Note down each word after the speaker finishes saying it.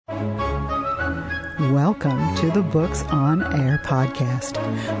Welcome to the Books on Air podcast.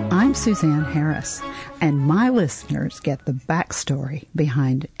 I'm Suzanne Harris, and my listeners get the backstory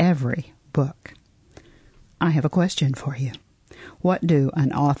behind every book. I have a question for you. What do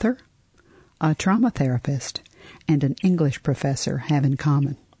an author, a trauma therapist, and an English professor have in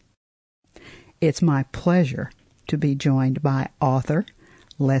common? It's my pleasure to be joined by author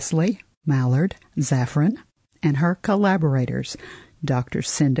Leslie Mallard Zafran and her collaborators, Dr.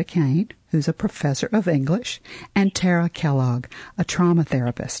 Cinda Cain, who's a professor of English, and Tara Kellogg, a trauma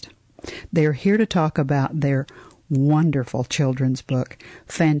therapist. They're here to talk about their wonderful children's book,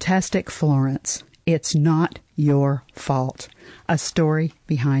 Fantastic Florence, It's Not Your Fault, a story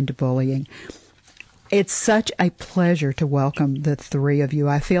behind bullying. It's such a pleasure to welcome the three of you.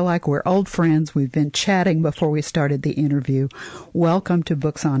 I feel like we're old friends. We've been chatting before we started the interview. Welcome to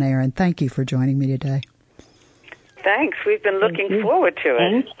Books on Air, and thank you for joining me today. Thanks. We've been looking forward to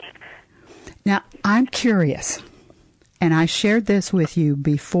it. Now, I'm curious, and I shared this with you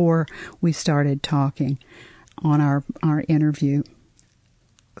before we started talking on our interview.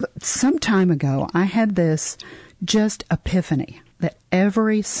 Some time ago, I had this just epiphany that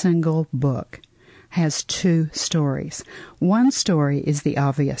every single book has two stories. One story is the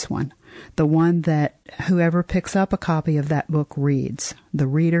obvious one, the one that whoever picks up a copy of that book reads. The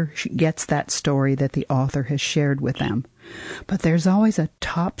reader gets that story that the author has shared with them. But there's always a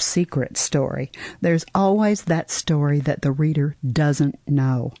top secret story. There's always that story that the reader doesn't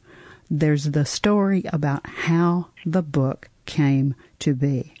know. There's the story about how the book came to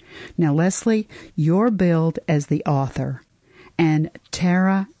be. Now, Leslie, you're billed as the author, and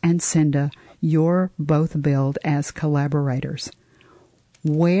Tara and Cinda, you're both billed as collaborators.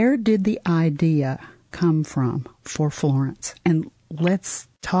 Where did the idea come from for Florence? And let's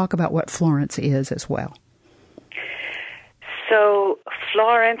talk about what Florence is as well. So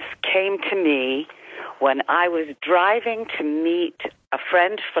Florence came to me when I was driving to meet a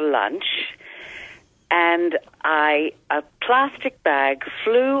friend for lunch, and a plastic bag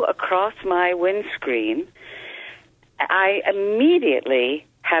flew across my windscreen. I immediately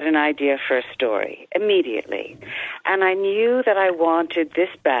had an idea for a story, immediately. And I knew that I wanted this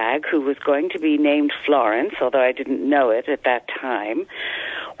bag, who was going to be named Florence, although I didn't know it at that time,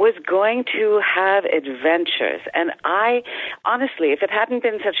 was going to have adventures. And I, honestly, if it hadn't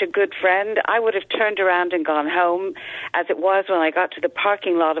been such a good friend, I would have turned around and gone home. As it was, when I got to the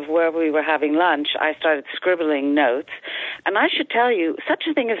parking lot of where we were having lunch, I started scribbling notes. And I should tell you, such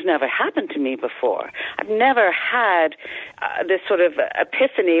a thing has never happened to me before. I've never had this sort of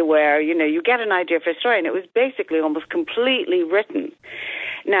epiphany where, you get an idea for a story, and it was basically almost completely written.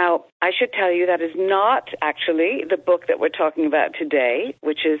 Now, I should tell you that is not actually the book that we're talking about today,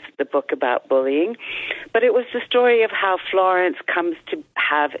 which is the book about bullying, but it was the story of how Florence comes to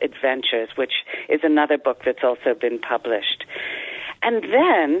have adventures, which is another book that's also been published. And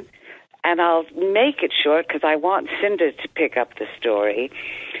then, and I'll make it short because I want Cinda to pick up the story,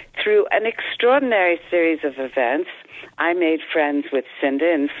 through an extraordinary series of events, I made friends with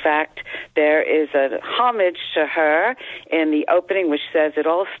Cinda. In fact, there is a homage to her in the opening, which says it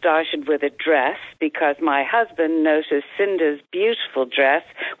all started with a dress, because my husband noticed Cinda's beautiful dress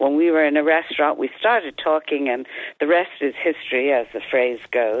when we were in a restaurant. We started talking, and the rest is history, as the phrase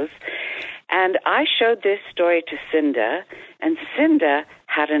goes. And I showed this story to Cinda, and Cinda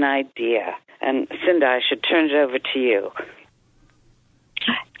had an idea. And Cinda, I should turn it over to you.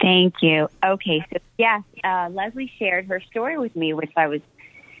 Thank you. Okay, so yes, Leslie shared her story with me, which I was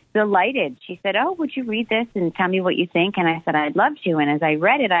delighted. She said, "Oh, would you read this and tell me what you think?" And I said, "I'd love to." And as I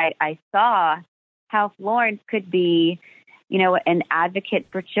read it, I saw how Florence could be, an advocate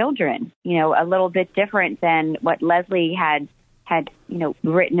for children, a little bit different than what Leslie had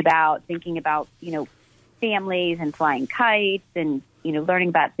written about, thinking about, families and flying kites and, learning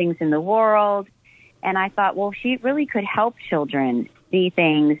about things in the world. And I thought, well, she really could help children see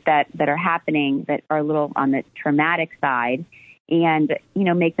things that are happening that are a little on the traumatic side and,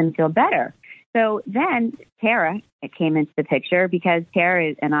 make them feel better. So then Tara came into the picture, because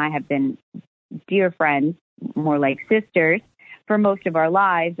Tara and I have been dear friends, more like sisters, for most of our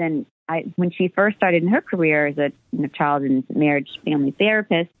lives. And when she first started in her career as a child and marriage family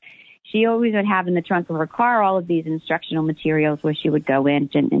therapist, she always would have in the trunk of her car all of these instructional materials where she would go in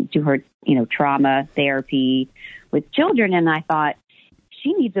and do her, trauma therapy with children. And I thought,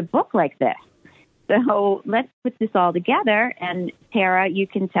 she needs a book like this. So let's put this all together. And Tara, you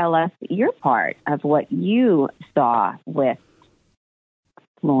can tell us your part of what you saw with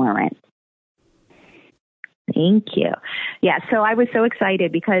Florence. Thank you. Yeah, so I was so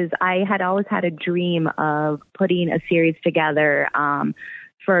excited because I had always had a dream of putting a series together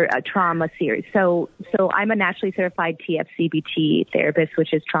for a trauma series. So I'm a nationally certified TFCBT therapist,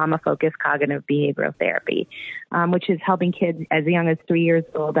 which is trauma-focused cognitive behavioral therapy, which is helping kids as young as 3 years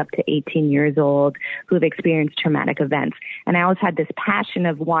old up to 18 years old who have experienced traumatic events. And I always had this passion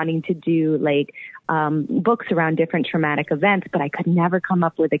of wanting to do books around different traumatic events, but I could never come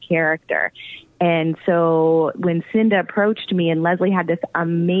up with a character. And so when Cinda approached me and Leslie had this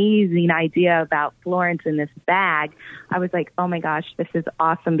amazing idea about Florence in this bag, I was like, oh my gosh, this is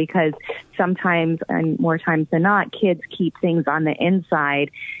awesome, because sometimes, and more times than not, kids keep things on the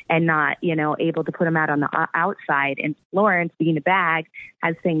inside and not, able to put them out on the outside. And Florence, being a bag,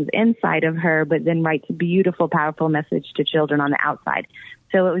 has things inside of her, but then writes a beautiful, powerful message to children on the outside.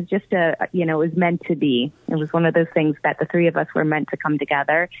 So it was just it was meant to be. It was one of those things that the three of us were meant to come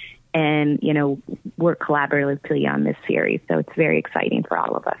together and, work collaboratively on this series. So it's very exciting for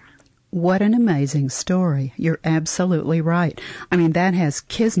all of us. What an amazing story. You're absolutely right. I mean, that has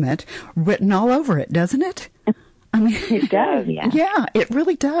Kismet written all over it, doesn't it? I mean, it does, yeah. Yeah, it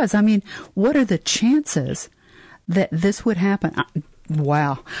really does. I mean, what are the chances that this would happen?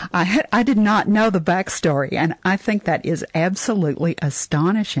 Wow. I did not know the backstory, and I think that is absolutely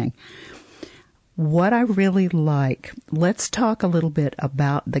astonishing. What I really like, let's talk a little bit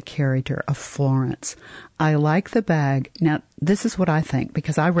about the character of Florence. I like the bag. Now, this is what I think,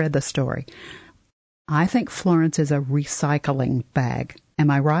 because I read the story. I think Florence is a recycling bag. Am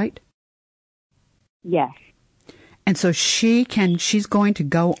I right? Yes. And so she's going to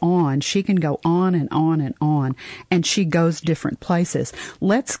go on. She can go on and on and on, and she goes different places.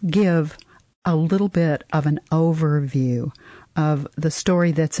 Let's give a little bit of an overview of the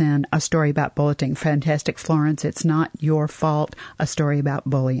story that's in A Story About Bullying. Fantastic Florence, It's Not Your Fault, A Story About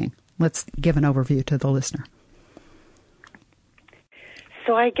Bullying. Let's give an overview to the listener.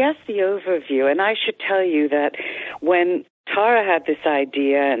 So I guess the overview, and I should tell you that when Tara had this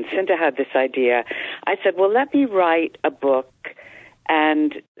idea and Cinda had this idea, I said, well, let me write a book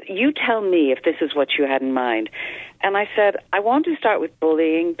and you tell me if this is what you had in mind. And I said, I want to start with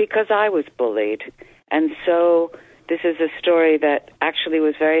bullying because I was bullied. And so this is a story that actually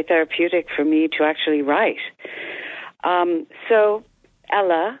was very therapeutic for me to actually write. So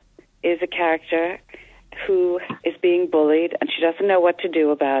Ella is a character who is being bullied and she doesn't know what to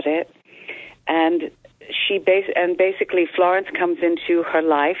do about it. And basically Florence comes into her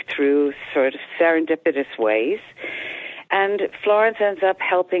life through sort of serendipitous ways, and Florence ends up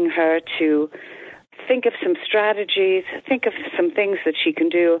helping her to think of some strategies, think of some things that she can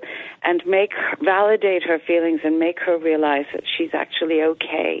do, and validate her feelings and make her realize that she's actually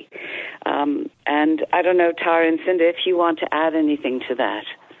okay. And I don't know, Tara and Cinda, if you want to add anything to that.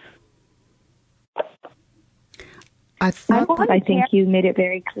 I think you made it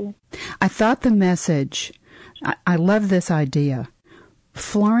very clear. I thought the message, I love this idea.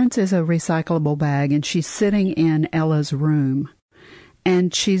 Florence is a recyclable bag, and she's sitting in Ella's room,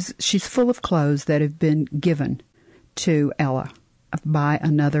 and she's full of clothes that have been given to Ella by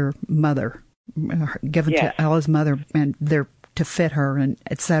another mother, given Yes. to Ella's mother, and they're to fit her, and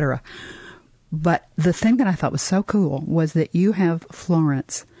etc. But the thing that I thought was so cool was that you have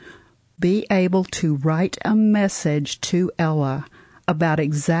Florence be able to write a message to Ella about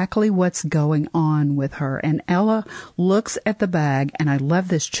exactly what's going on with her. And Ella looks at the bag, and I love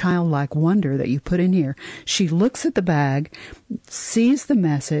this childlike wonder that you put in here. She looks at the bag, sees the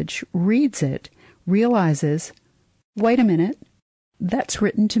message, reads it, realizes, wait a minute, that's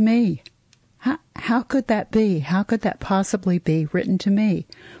written to me. How could that be? How could that possibly be written to me?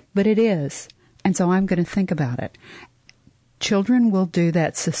 But it is. And so I'm going to think about it. Children will do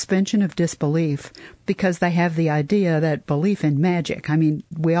that suspension of disbelief because they have the idea that belief in magic. I mean,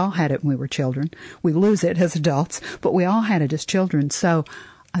 we all had it when we were children. We lose it as adults, but we all had it as children. So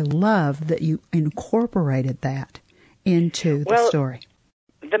I love that you incorporated that into the story.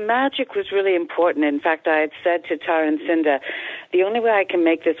 The magic was really important. In fact, I had said to Tara and Cinda, the only way I can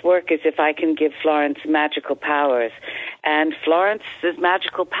make this work is if I can give Florence magical powers. And Florence's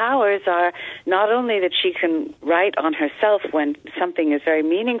magical powers are not only that she can write on herself when something is very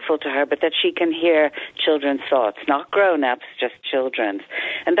meaningful to her, but that she can hear children's thoughts, not grown-ups, just children's.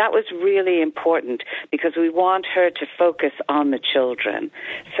 And that was really important because we want her to focus on the children.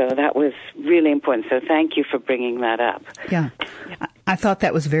 So that was really important. So thank you for bringing that up. Yeah, I thought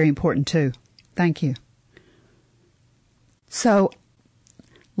that was very important too. Thank you. So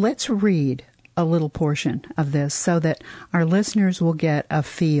let's read a little portion of this so that our listeners will get a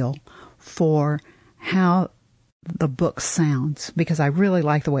feel for how the book sounds, because I really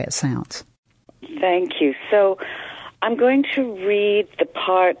like the way it sounds. Thank you. So I'm going to read the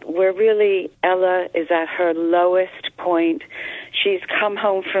part where really Ella is at her lowest point. she's come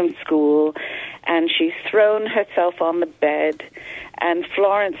home from school, and she's thrown herself on the bed, and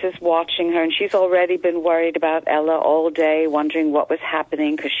Florence is watching her, and she's already been worried about Ella all day, wondering what was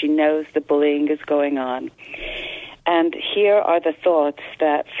happening because she knows the bullying is going on. And here are the thoughts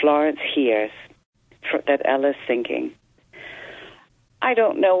that Florence hears, that Ella's thinking. I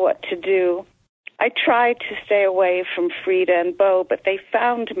don't know what to do. I tried to stay away from Frida and Bo, but they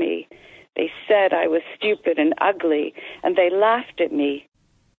found me. They said I was stupid and ugly, and they laughed at me.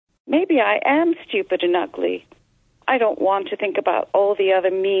 Maybe I am stupid and ugly. I don't want to think about all the other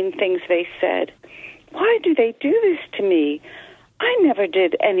mean things they said. Why do they do this to me? I never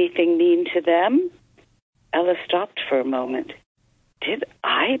did anything mean to them. Ella stopped for a moment. Did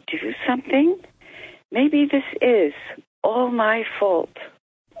I do something? Maybe this is all my fault.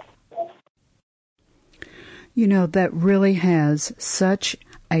 You know, that really has such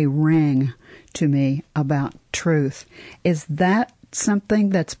a ring to me about truth. Is that something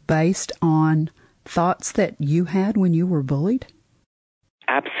that's based on thoughts that you had when you were bullied?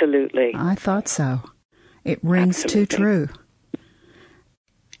 Absolutely. I thought so. It rings Absolutely. too true.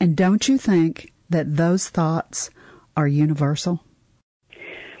 And don't you think that those thoughts are universal?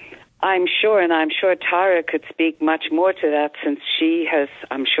 I'm sure, and I'm sure Tara could speak much more to that since she has,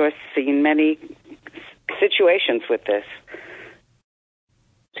 I'm sure, seen many situations with this.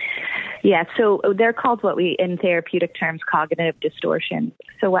 Yeah, so they're called what we, in therapeutic terms, cognitive distortions.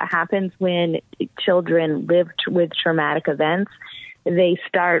 So what happens when children live with traumatic events, they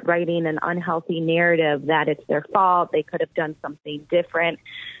start writing an unhealthy narrative that it's their fault, they could have done something different.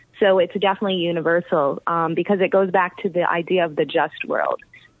 So it's definitely universal because it goes back to the idea of the just world.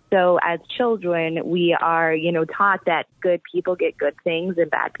 So as children, we are, taught that good people get good things and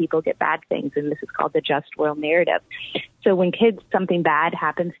bad people get bad things. And this is called the just world narrative. So when something bad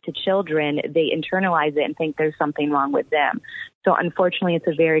happens to children, they internalize it and think there's something wrong with them. So unfortunately, it's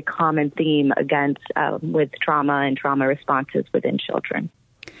a very common theme with trauma and trauma responses within children.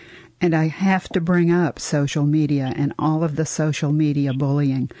 And I have to bring up social media and all of the social media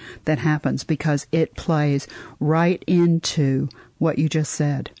bullying that happens because it plays right into what you just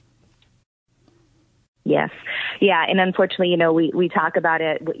said. Yes. Yeah. And unfortunately, we talk about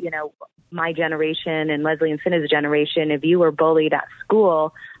it, my generation and Leslie and Cinna's generation, if you were bullied at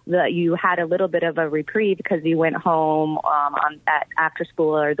school, you had a little bit of a reprieve because you went home after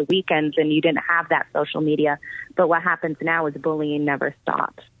school or the weekends and you didn't have that social media. But what happens now is bullying never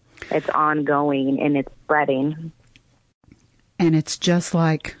stops. It's ongoing and it's spreading. And it's just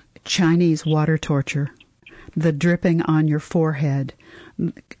like Chinese water torture, the dripping on your forehead,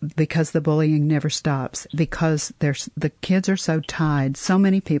 because the bullying never stops, because the kids are so tied, so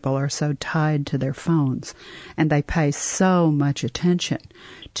many people are so tied to their phones, and they pay so much attention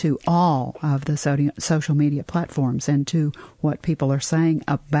to all of the social media platforms and to what people are saying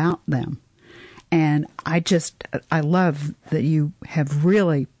about them. And I love that you have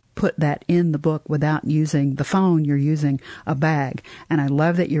really put that in the book without using the phone. You're using a bag. And I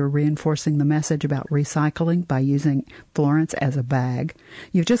love that you're reinforcing the message about recycling by using Florence as a bag.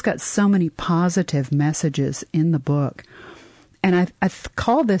 You've just got so many positive messages in the book. And I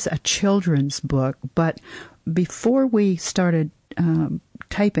call this a children's book, but before we started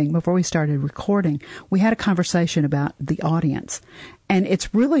taping, before we started recording, we had a conversation about the audience. And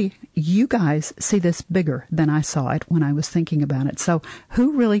it's really, you guys see this bigger than I saw it when I was thinking about it. So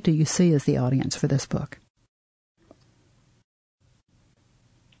who really do you see as the audience for this book?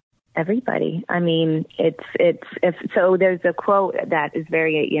 Everybody. I mean, so there's a quote that is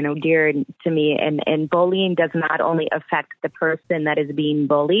very, dear to me, and bullying does not only affect the person that is being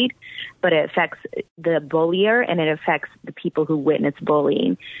bullied, but it affects the bullier and it affects the people who witness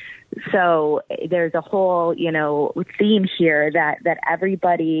bullying. So there's a whole, theme here that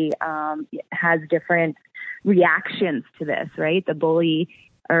everybody has different reactions to this, right? The bully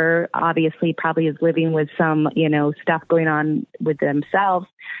obviously probably is living with some, stuff going on with themselves.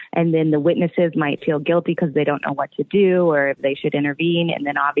 And then the witnesses might feel guilty because they don't know what to do or if they should intervene. And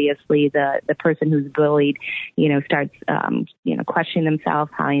then obviously the person who's bullied, starts, questioning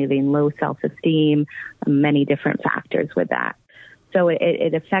themselves, having low self-esteem, many different factors with that. So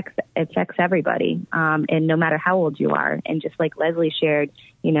it affects everybody, and no matter how old you are. And just like Leslie shared,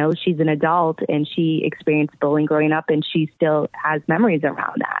 she's an adult and she experienced bullying growing up, and she still has memories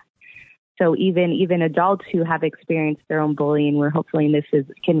around that. So even adults who have experienced their own bullying, we're hoping this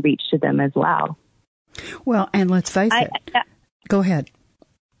can reach to them as well. Well, and let's face it. Go ahead.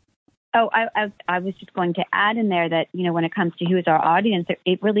 Oh, I was just going to add in there that, when it comes to who is our audience,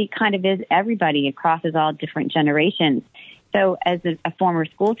 it really kind of is everybody. It crosses all different generations. So as a former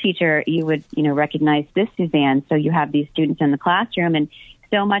school teacher, you would, recognize this, Suzanne. So you have these students in the classroom, and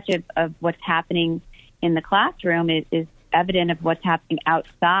so much of what's happening in the classroom is evident of what's happening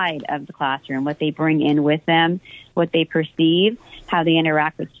outside of the classroom, what they bring in with them, what they perceive, how they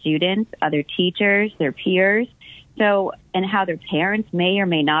interact with students, other teachers, their peers. So, and how their parents may or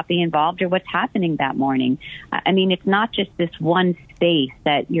may not be involved, or what's happening that morning. I mean, it's not just this one space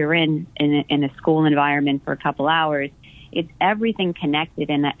that you're in a school environment for a couple hours. It's everything connected.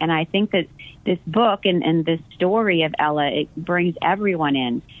 And I think that this book and this story of Ella, it brings everyone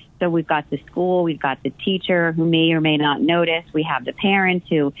in. So we've got the school, we've got the teacher who may or may not notice, we have the parents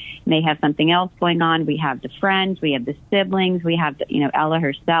who may have something else going on, we have the friends, we have the siblings, we have Ella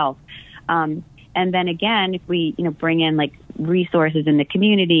herself. And then again, if we, bring in like resources in the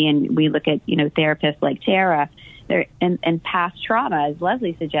community, and we look at, therapists like Tara, and past trauma, as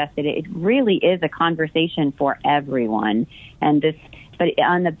Leslie suggested, it really is a conversation for everyone. And this, but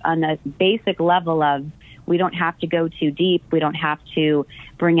on the basic level of, we don't have to go too deep. We don't have to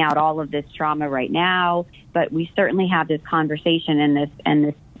bring out all of this trauma right now, but we certainly have this conversation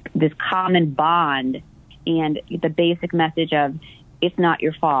and this common bond, and the basic message of, it's not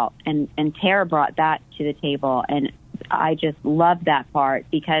your fault. And Tara brought that to the table. And I just love that part,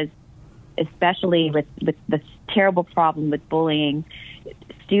 because especially with the terrible problem with bullying,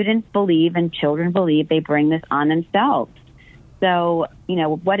 students believe and children believe they bring this on themselves. So,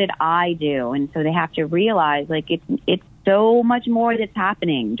 what did I do? And so they have to realize, like, it's so much more that's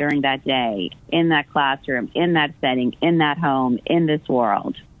happening during that day, in that classroom, in that setting, in that home, in this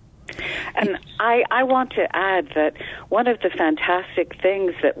world. And I want to add that one of the fantastic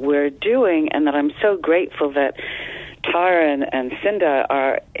things that we're doing, and that I'm so grateful that Tara and Cinda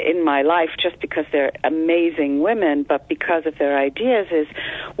are in my life just because they're amazing women, but because of their ideas, is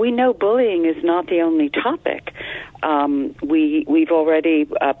we know bullying is not the only topic. We've already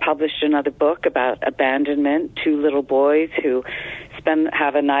published another book about abandonment, 2 little boys who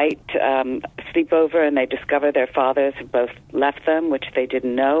have a night sleepover, and they discover their fathers have both left them, which they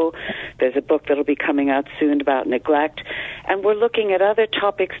didn't know. There's a book that'll be coming out soon about neglect. And we're looking at other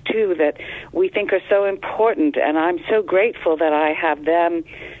topics, too, that we think are so important. And I'm so grateful that I have them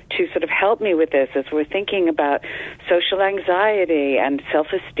to sort of help me with this as we're thinking about social anxiety and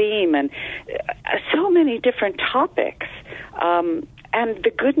self-esteem and so many different topics. And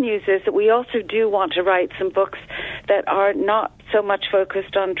the good news is that we also do want to write some books that are not so much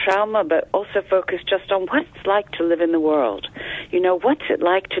focused on trauma, but also focused just on what it's like to live in the world. What's it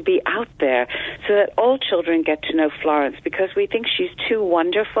like to be out there, so that all children get to know Florence, because we think she's too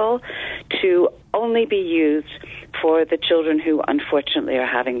wonderful to only be used for the children who unfortunately are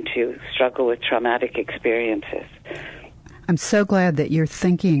having to struggle with traumatic experiences. I'm so glad that you're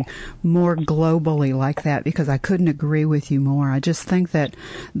thinking more globally like that, because I couldn't agree with you more. I just think that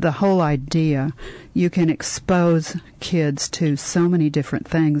the whole idea, you can expose kids to so many different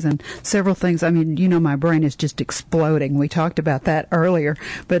things, and several things. I mean, my brain is just exploding. We talked about that earlier,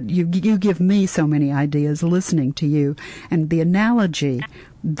 but you give me so many ideas listening to you. And the analogy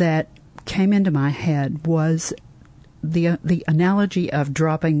that came into my head was the analogy of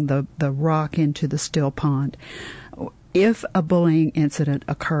dropping the rock into the still pond. If a bullying incident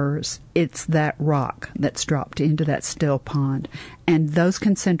occurs, it's that rock that's dropped into that still pond. And those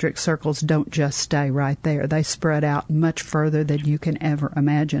concentric circles don't just stay right there. They spread out much further than you can ever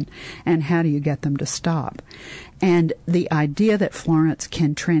imagine. And how do you get them to stop? And the idea that Florence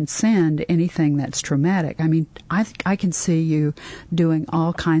can transcend anything that's traumatic. I mean, I can see you doing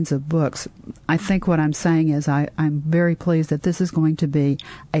all kinds of books. I think what I'm saying is I'm very pleased that this is going to be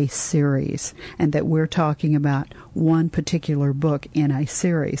a series, and that we're talking about one particular book in a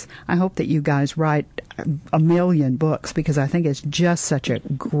series. I hope that you guys write 1 million books, because I think it's just such a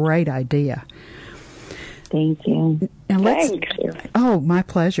great idea. Thank you. And Thank you. Oh, my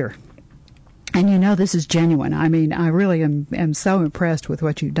pleasure. And this is genuine. I mean, I really am so impressed with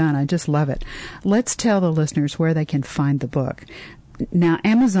what you've done. I just love it. Let's tell the listeners where they can find the book. Now,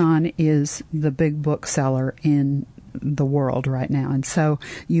 Amazon is the big bookseller in the world right now, and so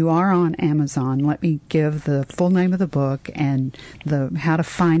you are on Amazon. Let me give the full name of the book and how to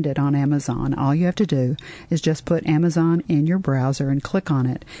find it on Amazon. All you have to do is just put Amazon in your browser and click on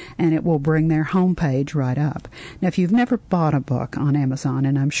it, and it will bring their homepage right up. Now, if you've never bought a book on Amazon,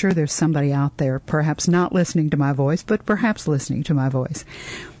 and I'm sure there's somebody out there, perhaps not listening to my voice, but perhaps listening to my voice,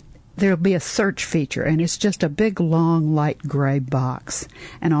 there'll be a search feature, and it's just a big, long, light gray box.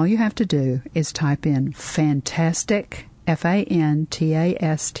 And all you have to do is type in Fantastic, Fantastic,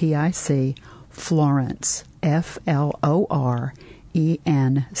 Florence, Florence.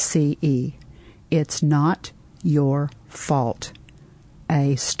 It's not Your Fault,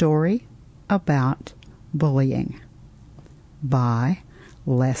 a story about bullying by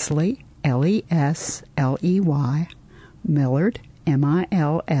Lesley, Lesley, Millard, Millard,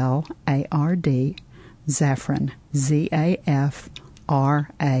 Zafran, Zafran.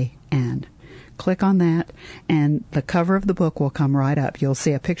 Click on that, and the cover of the book will come right up. You'll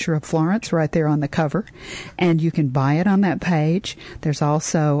see a picture of Florence right there on the cover, and you can buy it on that page. There's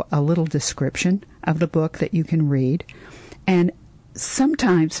also a little description of the book that you can read. And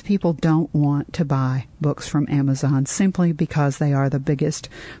sometimes people don't want to buy books from Amazon simply because they are the biggest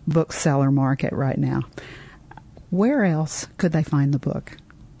bookseller market right now. Where else could they find the book?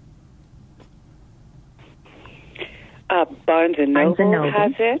 Barnes & Noble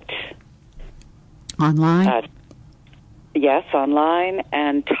has it. Online? Yes, online,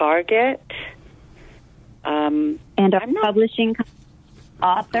 and Target. And our publishing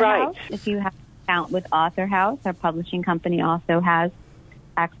Author Right. House, if you have an account with Author House, our publishing company also has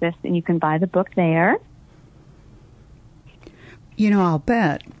access, and you can buy the book there. You know, I'll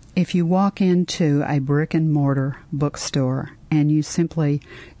bet if you walk into a brick-and-mortar bookstore and you simply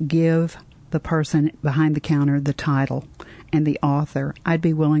give the person behind the counter the title and the author, I'd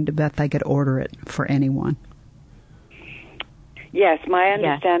be willing to bet they could order it for anyone. Yes, my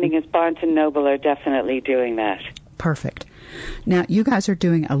understanding is Barnes & Noble are definitely doing that. Perfect. Now, you guys are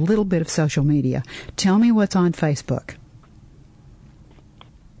doing a little bit of social media. Tell me what's on Facebook.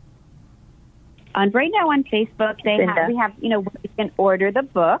 Right now on Facebook, we have, you can order the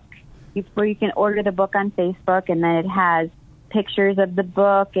book, where you can order the book on Facebook, and then it has pictures of the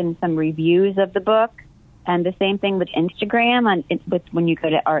book and some reviews of the book. And the same thing with Instagram. When you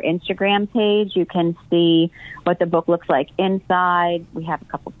go to our Instagram page, you can see what the book looks like inside. We have a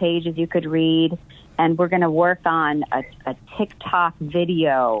couple pages you could read. And we're going to work on a TikTok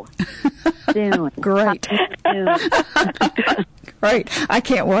video soon. Great. Soon. Great. I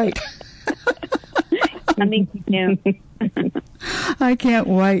can't wait. Coming soon. I can't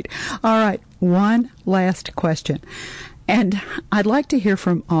wait. All right. One last question. And I'd like to hear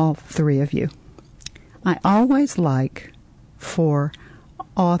from all three of you. I always like for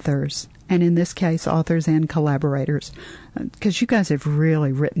authors, and in this case, authors and collaborators, because you guys have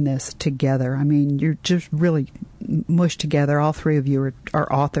really written this together. I mean, you're just really mushed together. All three of you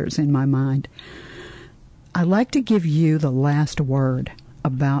are authors in my mind. I like to give you the last word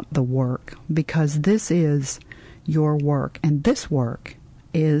about the work, because this is your work, and this work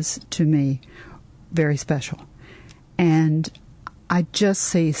is, to me, very special. And I just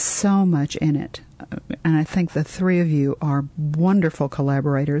see so much in it. And I think the three of you are wonderful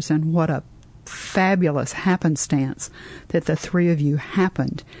collaborators, and what a fabulous happenstance that the three of you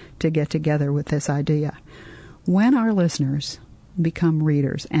happened to get together with this idea. When our listeners become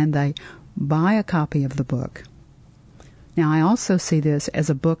readers and they buy a copy of the book, now I also see this as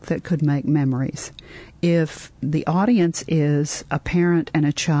a book that could make memories. If the audience is a parent and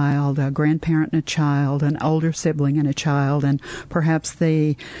a child, a grandparent and a child, an older sibling and a child, and perhaps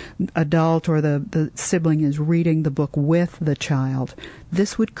the adult or the sibling is reading the book with the child,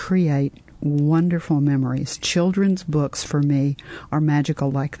 this would create wonderful memories. Children's books, for me, are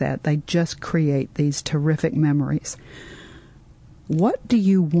magical like that. They just create these terrific memories. What do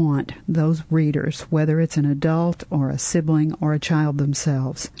you want those readers, whether it's an adult or a sibling or a child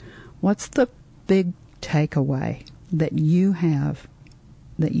themselves, what's the big takeaway that you have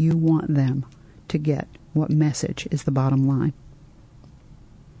that you want them to get? What message is the bottom line?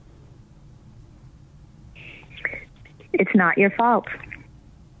 It's not your fault.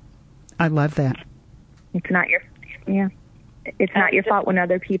 I love that. It's not your not your fault when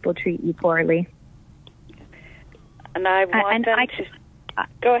other people treat you poorly. And I want them to...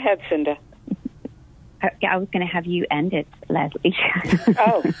 Go ahead, Cinda. I was going to have you end it, Lesley.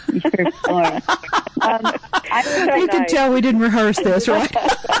 Oh. You can tell we didn't rehearse this, right?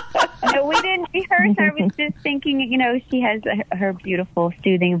 No, we didn't rehearse. I was just thinking, she has her beautiful,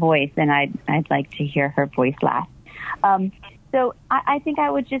 soothing voice, and I'd like to hear her voice last. So I think I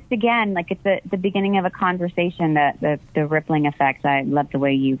would just, again, like at the beginning of a conversation, the rippling effect. I love the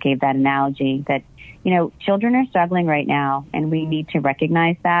way you gave that analogy that, children are struggling right now, and we need to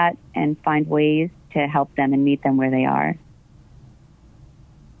recognize that and find ways to help them and meet them where they are.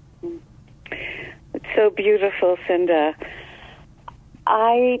 It's so beautiful, Cinda.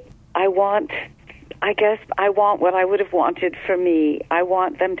 I want what I would have wanted for me. I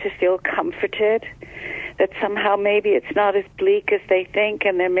want them to feel comforted, that somehow maybe it's not as bleak as they think,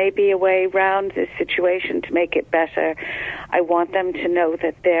 and there may be a way around this situation to make it better. I want them to know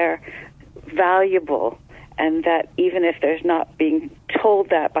that they're valuable and that even if there's not being told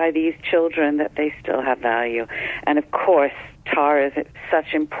that by these children, that they still have value. And of course, Tara is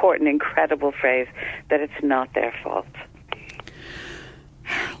such an important, incredible phrase that it's not their fault.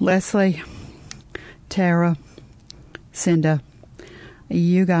 Leslie, Tara, Cinda,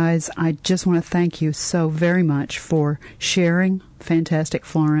 you guys, I just want to thank you so very much for sharing Fantastic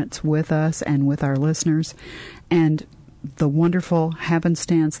Florence with us and with our listeners, and the wonderful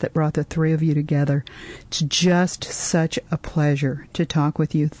happenstance that brought the three of you together. It's just such a pleasure to talk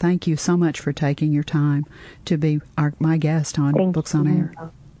with you. Thank you so much for taking your time to be my guest on Books on Air.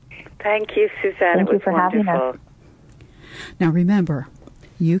 Thank you, Suzanne. Thank it was you for having us. Now remember,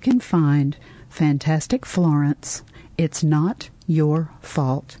 you can find Fantastic Florence, It's Not Your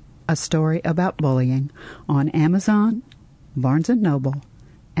Fault, a story about bullying, on Amazon, Barnes & Noble,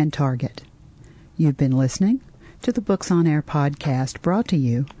 and Target. You've been listening to the Books on Air podcast, brought to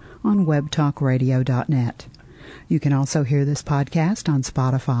you on webtalkradio.net. You can also hear this podcast on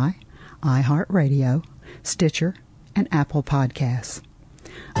Spotify, iHeartRadio, Stitcher, and Apple Podcasts.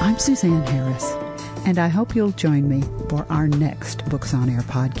 I'm Suzanne Harris, and I hope you'll join me for our next Books on Air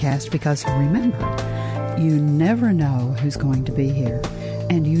podcast, because remember, you never know who's going to be here,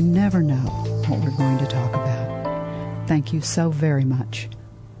 and you never know what we're going to talk about. Thank you so very much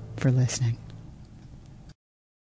for listening.